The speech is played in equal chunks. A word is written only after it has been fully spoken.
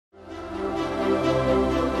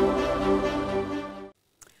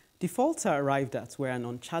Defaults are arrived at where an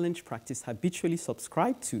unchallenged practice habitually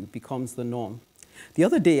subscribed to becomes the norm. The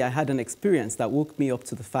other day, I had an experience that woke me up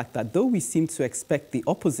to the fact that though we seem to expect the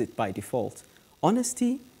opposite by default,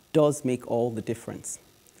 honesty does make all the difference.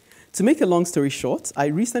 To make a long story short, I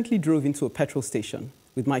recently drove into a petrol station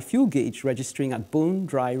with my fuel gauge registering at bone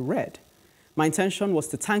dry red. My intention was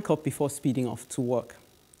to tank up before speeding off to work.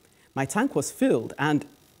 My tank was filled and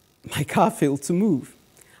my car failed to move.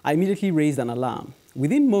 I immediately raised an alarm.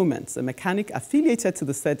 Within moments, a mechanic affiliated to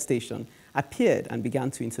the said station appeared and began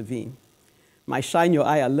to intervene. My shine your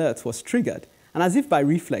eye alert was triggered, and as if by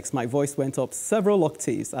reflex, my voice went up several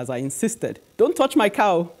octaves as I insisted, "Don't touch my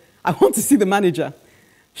cow, I want to see the manager."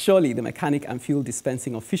 Surely the mechanic and fuel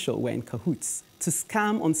dispensing official were in cahoots to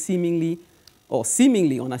scam on seemingly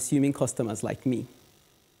unassuming customers like me.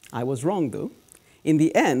 I was wrong though. In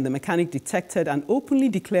the end, the mechanic detected and openly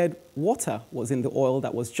declared water was in the oil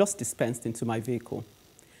that was just dispensed into my vehicle.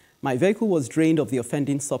 My vehicle was drained of the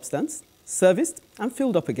offending substance, serviced, and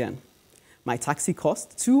filled up again. My taxi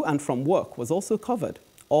cost to and from work was also covered,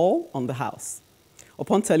 all on the house.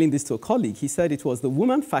 Upon telling this to a colleague, he said it was the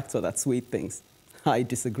woman factor that swayed things. I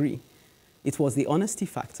disagree. It was the honesty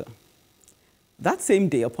factor. That same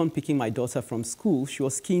day, upon picking my daughter from school, she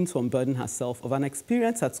was keen to unburden herself of an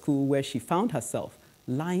experience at school where she found herself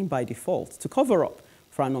lying by default to cover up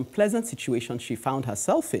for an unpleasant situation she found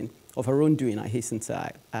herself in, of her own doing, I hasten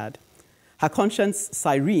to add. Her conscience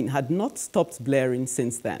siren had not stopped blaring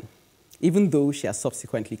since then, even though she has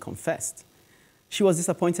subsequently confessed. She was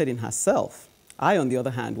disappointed in herself. I, on the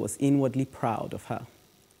other hand, was inwardly proud of her.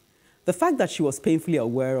 The fact that she was painfully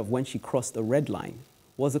aware of when she crossed a red line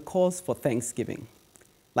was a cause for thanksgiving.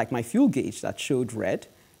 Like my fuel gauge that showed red,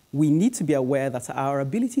 we need to be aware that our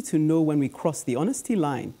ability to know when we cross the honesty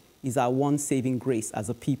line is our one saving grace as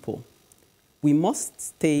a people. We must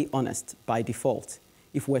stay honest by default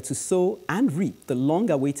if we're to sow and reap the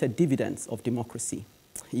long-awaited dividends of democracy.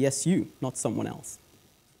 Yes, you, not someone else.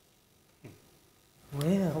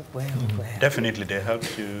 Well. Definitely, they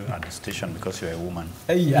helped you at the station because you're a woman.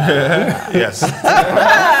 Yeah. Yes.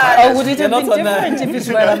 Or would it have been different if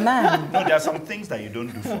it were a man? No, there are some things that you don't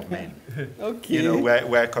do for men. Okay. You know,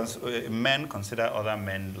 where men consider other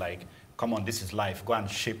men like, come on, this is life. Go and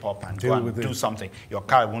shape up and go and do something. Your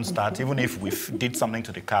car won't start, even if we did something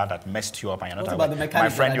to the car that messed you up and you're not aware. My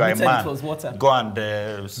friend, you are a man. Go and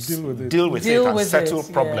deal with it and settle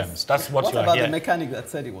problems. Yes. That's what you are here. What about the mechanic that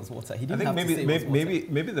said it was water? He didn't have to say it was water.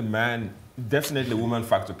 Maybe the man, definitely the woman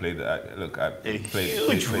factor played that. Look, I played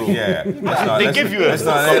huge role. Yeah. They give you a... Let's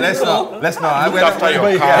not. Look after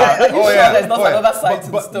your car. Oh yeah. There's not another side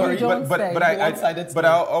to the story. But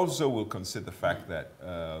I also will consider the fact that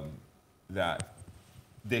that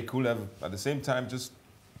they could have, at the same time, just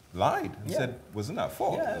lied and said, wasn't our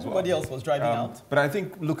fault. Yeah, everybody else was driving out. But I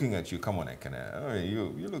think looking at you, come on, Ekene,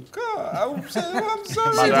 you look good. I'm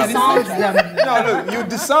sorry. You disarmed them. No, look, you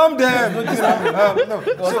disarmed them.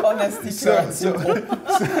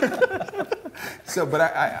 But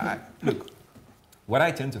I look, what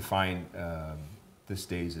I tend to find these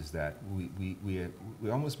days is that we're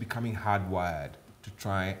almost becoming hardwired to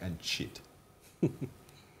try and cheat.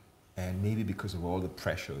 And maybe because of all the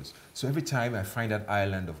pressures. So every time I find that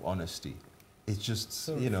island of honesty, it's just,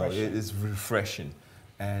 so it's refreshing.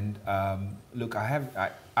 And look,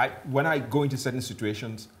 when I go into certain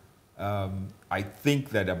situations, I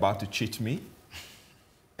think that they're about to cheat me.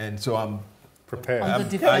 And so I'm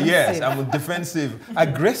prepared. Yes, I'm defensive.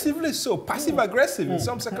 Aggressively so, passive-aggressive in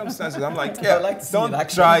some circumstances. I'm like, don't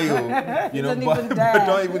try you, but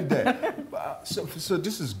don't even dare. So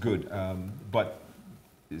this is good, but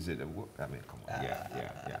is it I mean, come on.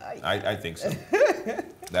 Yeah. I think so.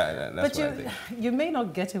 That's but what I think. You may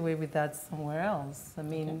not get away with that somewhere else. I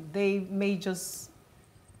mean, they may just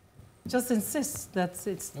insist that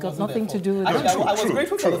it's got nothing to do with it. I was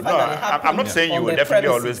grateful for the fact that it happened. I'm not saying you will definitely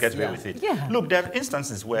always get away with it. Yeah. Look, there are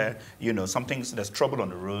instances where, there's trouble on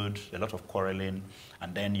the road, a lot of quarreling,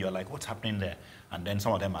 and then you're like, what's happening there? And then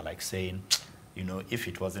some of them are like saying, if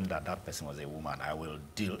it wasn't that person was a woman, I will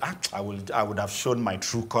deal. I would have shown my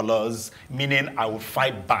true colors, meaning I would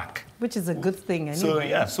fight back. Which is a good thing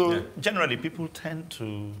anyway. So generally people tend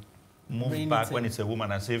to move back when it's a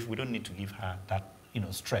woman, as if we don't need to give her that,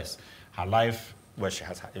 stress. Her life, where she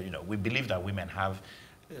has, we believe that women have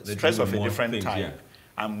stress of a different type,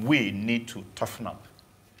 and we need to toughen up.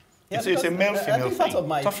 Yeah, it's a male-female thing.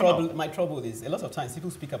 Part of my trouble is a lot of times people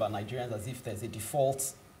speak about Nigerians as if there's a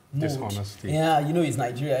default mode. Dishonesty. Yeah, you know, it's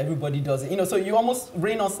Nigeria. Everybody does it. You know, so you almost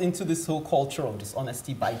rein us into this whole culture of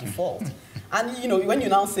dishonesty by default. And, you know, when you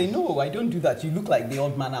now say, no, I don't do that, you look like the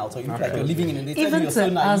odd man out, or you look like you're living in a... Even you're so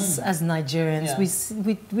to us as Nigerians,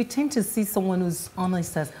 we tend to see someone who's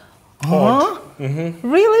honest as, huh?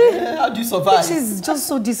 Really? Yeah, how do you survive? Which is just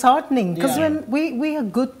so disheartening, because when we are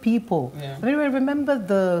good people. I mean, remember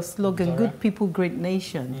the slogan, good people, great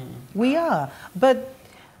nation. We are. But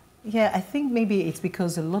yeah, I think maybe it's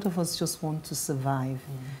because a lot of us just want to survive.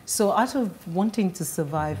 So out of wanting to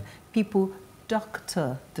survive, people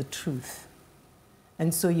doctor the truth.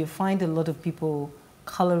 And so you find a lot of people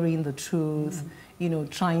coloring the truth, you know,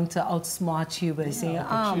 trying to outsmart you by saying,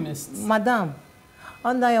 madam,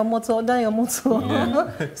 under your motto.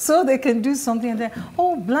 So they can do something and then,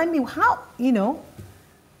 oh, blimey, how, you know.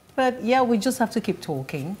 But yeah, we just have to keep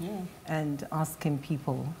talking and asking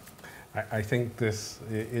people. I think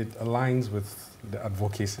it aligns with the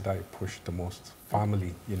advocacy that I push the most.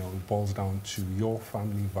 Family, you know, it boils down to your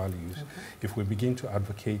family values. If we begin to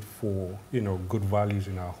advocate for, you know, good values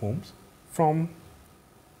in our homes from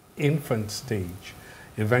infant stage,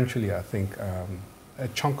 eventually I think a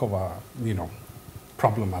chunk of our, you know,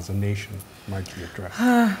 problem as a nation might be addressed.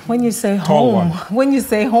 When you say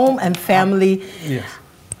home and family, yes.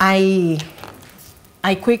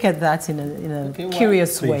 I quake at that in a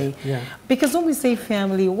curious way. Yeah. Because when we say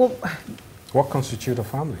family, what constitutes a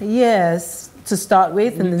family? Yes, to start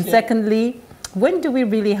with. And then secondly, when do we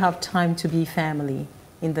really have time to be family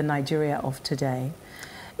in the Nigeria of today?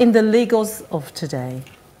 In the Lagos of today?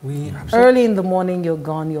 Early in the morning, you're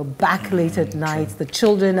gone. You're back late at night. The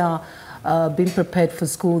children are being prepared for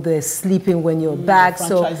school. They're sleeping when you're back.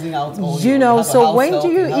 So, you know, so when do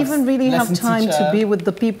you even really have time to be with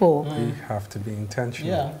the people? You have to be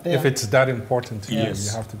intentional. If it's that important to you,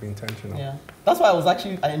 you have to be intentional. Yeah. That's why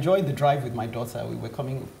I enjoyed the drive with my daughter. We were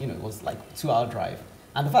coming, you know, it was like a 2-hour drive.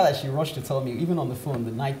 And the fact that she rushed to tell me, even on the phone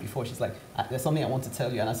the night before, she's like, there's something I want to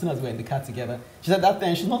tell you. And as soon as we were in the car together, she said that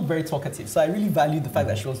thing, she's not very talkative. So I really valued the fact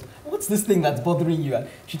that she was, what's this thing that's bothering you? And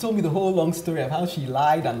she told me the whole long story of how she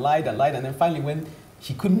lied and lied and lied. And then finally, when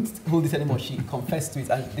she couldn't hold it anymore, she confessed to it.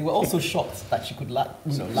 And they were also shocked that she could lie.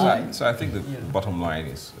 So I think the bottom line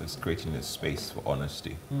is creating a space for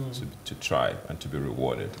honesty to try and to be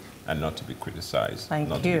rewarded and not to be criticized,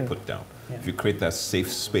 not to be put down. If you create that safe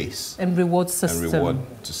space and reward system, and reward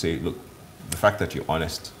to say, look, the fact that you're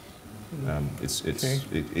honest, it's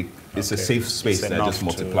a safe space that just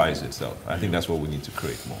multiplies itself. I think that's what we need to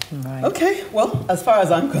create more. Right. Okay, well, as far as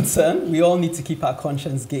I'm concerned, we all need to keep our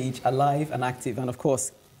conscience gauge alive and active, and of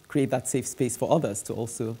course, create that safe space for others to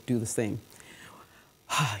also do the same.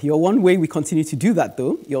 Your one way we continue to do that,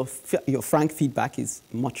 though, your frank feedback is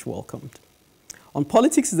much welcomed. On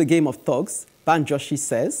Politics is a Game of Thugs, Banjoshi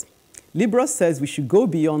says, Libra says we should go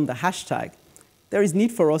beyond the hashtag. There is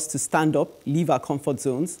need for us to stand up, leave our comfort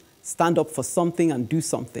zones, stand up for something and do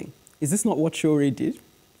something. Is this not what Shore did?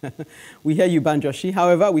 We hear you, Banjoshi.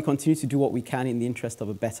 However, we continue to do what we can in the interest of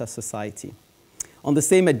a better society. On the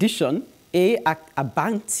same edition,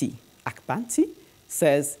 Akbanti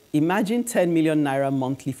says, imagine 10 million naira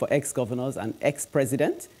monthly for ex-governors and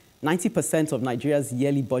ex-president. 90% of Nigeria's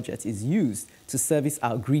yearly budget is used to service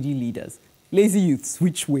our greedy leaders. Lazy youths,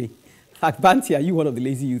 which way? Akbanti, are you one of the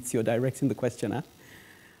lazy youths? You're directing the questioner.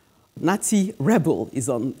 Nati Rebel is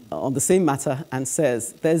on the same matter and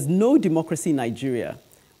says, there's no democracy in Nigeria.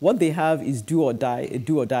 What they have is do or die, a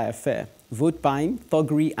do or die affair. Vote buying,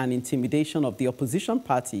 thuggery, and intimidation of the opposition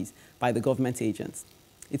parties by the government agents.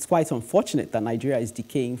 It's quite unfortunate that Nigeria is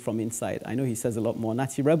decaying from inside. I know he says a lot more.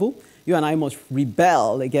 Nati Rebel, you and I must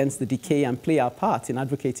rebel against the decay and play our part in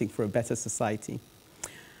advocating for a better society.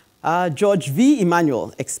 George V.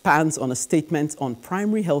 Emmanuel expands on a statement on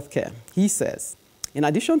primary healthcare. He says, in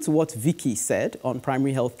addition to what Vicky said on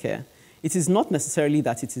primary healthcare, it is not necessarily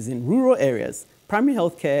that it is in rural areas. Primary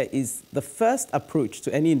healthcare is the first approach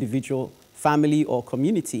to any individual, family, or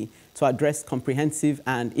community to address comprehensive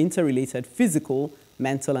and interrelated physical,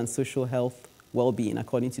 mental, and social health well-being,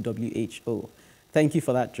 according to WHO. Thank you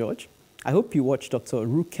for that, George. I hope you watched Dr.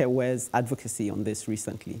 Rukewe's advocacy on this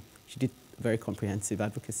recently. She did very comprehensive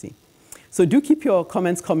advocacy. So do keep your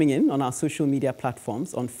comments coming in on our social media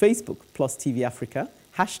platforms on Facebook, Plus TV Africa,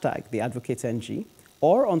 hashtag TheAdvocateNG,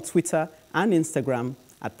 or on Twitter and Instagram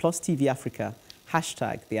at Plus TV Africa,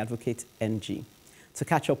 hashtag TheAdvocateNG. To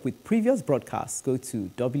catch up with previous broadcasts, go to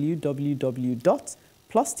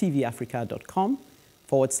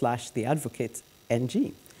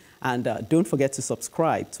www.plustvafrica.com/TheAdvocateNG. And don't forget to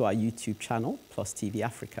subscribe to our YouTube channel, Plus TV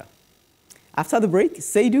Africa. After the break,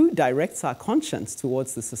 Seydou directs our conscience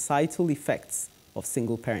towards the societal effects of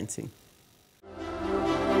single parenting.